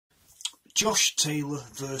Josh Taylor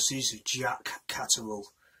versus Jack Catterall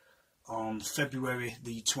on February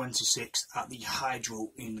the 26th at the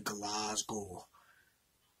Hydro in Glasgow.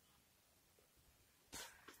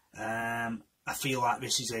 I feel like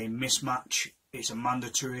this is a mismatch. It's a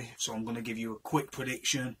mandatory, so I'm going to give you a quick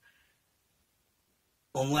prediction.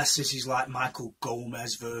 Unless this is like Michael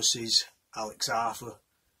Gomez versus Alex Arthur,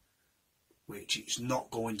 which it's not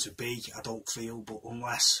going to be, I don't feel, but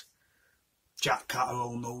unless Jack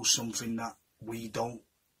Catterall knows something that we don't,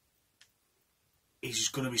 he's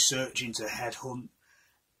just going to be searching to headhunt,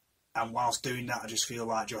 and whilst doing that I just feel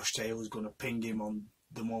like Josh Taylor's going to ping him on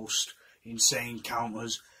the most insane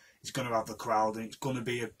counters. He's going to have the crowd, and it's going to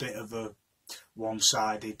be a bit of a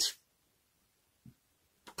one-sided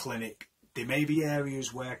clinic. There may be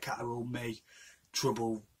areas where Catterall may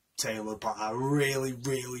trouble Taylor, but I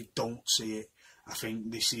really don't see it. I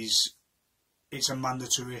think it's a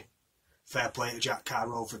mandatory. Fair play to Jack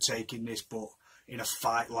Catterall for taking this, but in a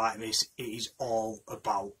fight like this, it is all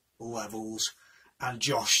about levels. And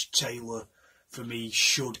Josh Taylor, for me,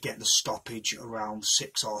 should get the stoppage around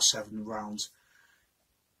 6 or 7 rounds.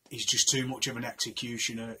 He's just too much of an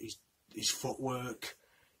executioner. His footwork,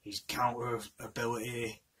 his counter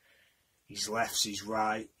ability, his lefts, his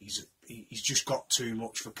right, he's just got too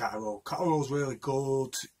much for Catterall. Catterall's really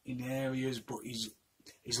good in areas, but he's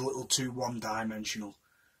a little too one-dimensional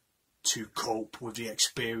to cope with the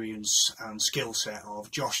experience and skill set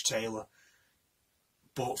of Josh Taylor.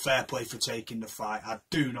 But fair play for taking the fight. I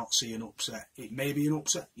do not see an upset. It may be an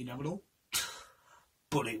upset, you never know.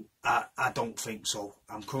 But I don't think so.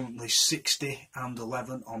 I'm currently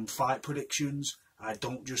 60-11 on fight predictions. I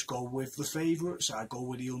don't just go with the favourites, I go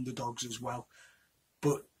with the underdogs as well.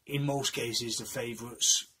 But in most cases, the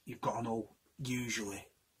favourites, you've got to know usually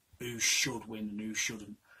who should win and who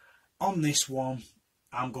shouldn't. On this one,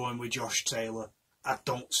 I'm going with Josh Taylor. I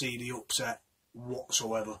don't see the upset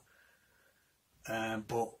whatsoever.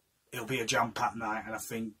 But it'll be a jam-packed night, and I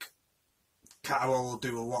think Catterall will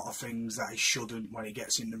do a lot of things that he shouldn't when he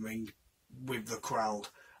gets in the ring with the crowd.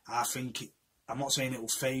 I'm not saying it will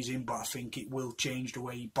phase him, but I think it will change the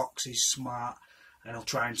way he boxes smart, and he'll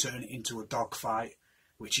try and turn it into a dogfight,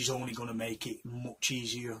 which is only going to make it much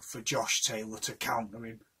easier for Josh Taylor to counter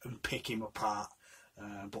him and pick him apart.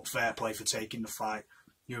 But fair play for taking the fight.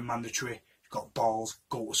 You're a mandatory, you've got balls,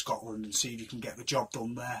 go to Scotland and see if you can get the job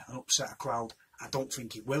done there and upset a crowd. I don't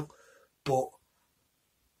think he will, but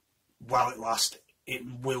while it lasts, it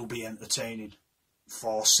will be entertaining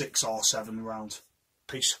for 6 or 7 rounds.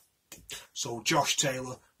 Peace. So Josh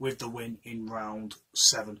Taylor with the win in round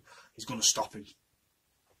 7 is going to stop him.